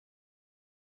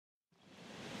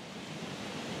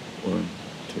1,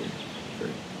 2, 3.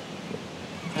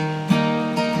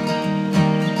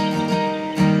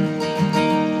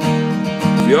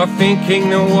 If you're thinking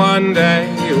that one day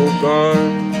you'll go,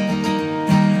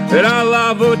 that our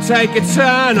love will take a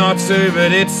turn or two,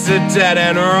 but it's a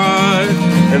dead-end road,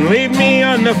 and leave me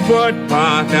on the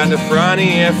footpath at the front of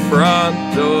your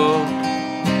front door.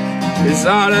 'Cause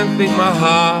I don't think my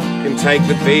heart can take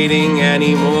the beating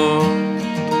anymore.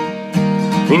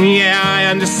 And yeah, I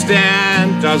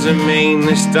understand, doesn't mean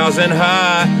this doesn't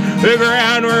hurt. The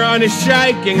ground we're on is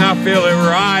shaking, I feel it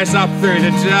rise up through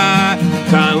the dirt.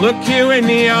 Can't look you in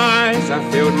the eyes, I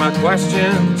filled my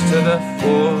questions to the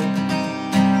fore.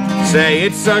 Say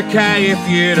it's okay if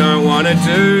you don't want to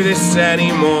do this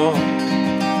anymore.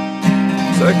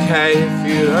 It's okay if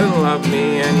you don't love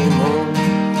me anymore.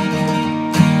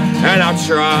 And I'll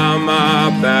try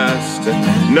my best to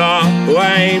not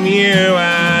blame you,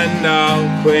 and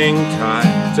I'll cling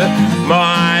tight to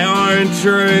my own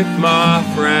truth. My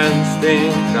friends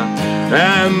think I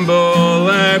am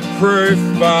bulletproof,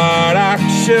 but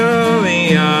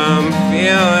actually I'm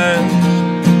feeling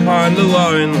kinda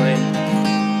lonely.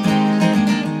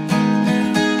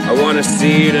 I wanna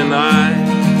see you tonight.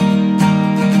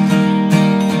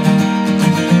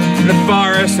 The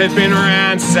forest had been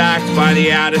ransacked by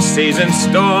the out-of-season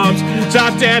storms, so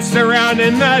I've danced around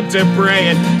in the debris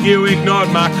and you ignored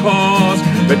my calls.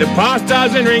 But the past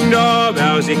doesn't ring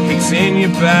doorbells, it kicks in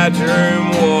your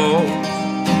bedroom walls.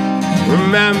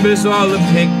 Remembers all the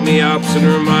pick-me-ups and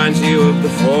reminds you of the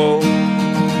fall.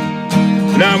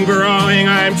 And I'm growing,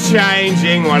 I'm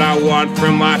changing, what I want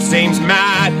from life seems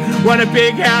mad. Want a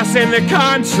big house in the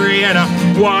country and I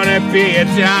wanna be a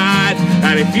dad.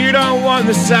 And if you don't want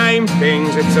the same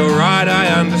things, it's alright, I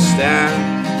understand.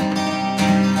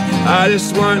 I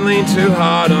just won't lean too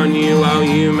hard on you while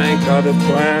you make other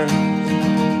plans.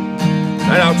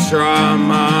 And I'll try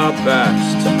my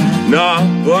best to not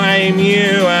blame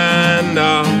you, and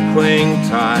I'll cling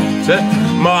tight to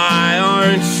my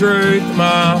own truth.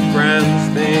 My friends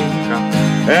think I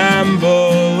am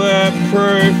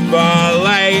bulletproof, but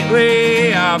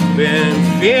lately I've been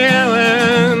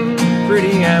feeling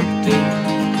pretty empty.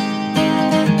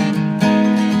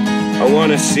 I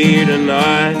wanna see you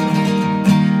tonight.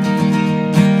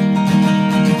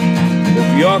 If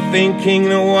you're thinking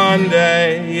that one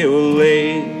day you will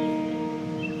leave,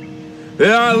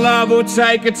 that our love will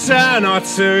take a turn or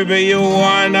two, but you'll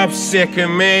wind up sick of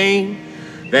me,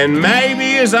 then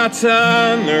maybe as I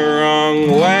turn the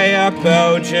wrong way up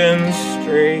Belgian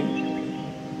Street,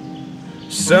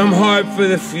 some hope for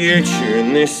the future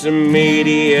in this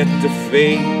immediate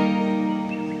defeat.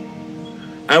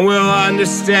 And we'll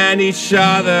understand each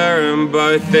other and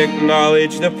both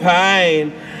acknowledge the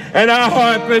pain. And I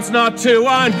hope it's not too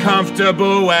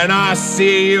uncomfortable when I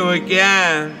see you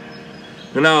again.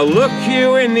 And I'll look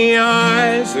you in the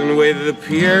eyes, and with the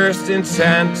purest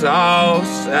intent I'll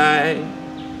say,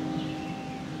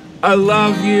 I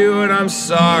love you and I'm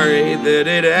sorry that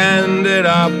it ended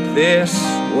up this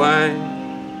way.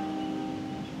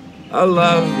 I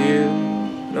love you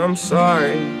and I'm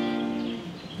sorry.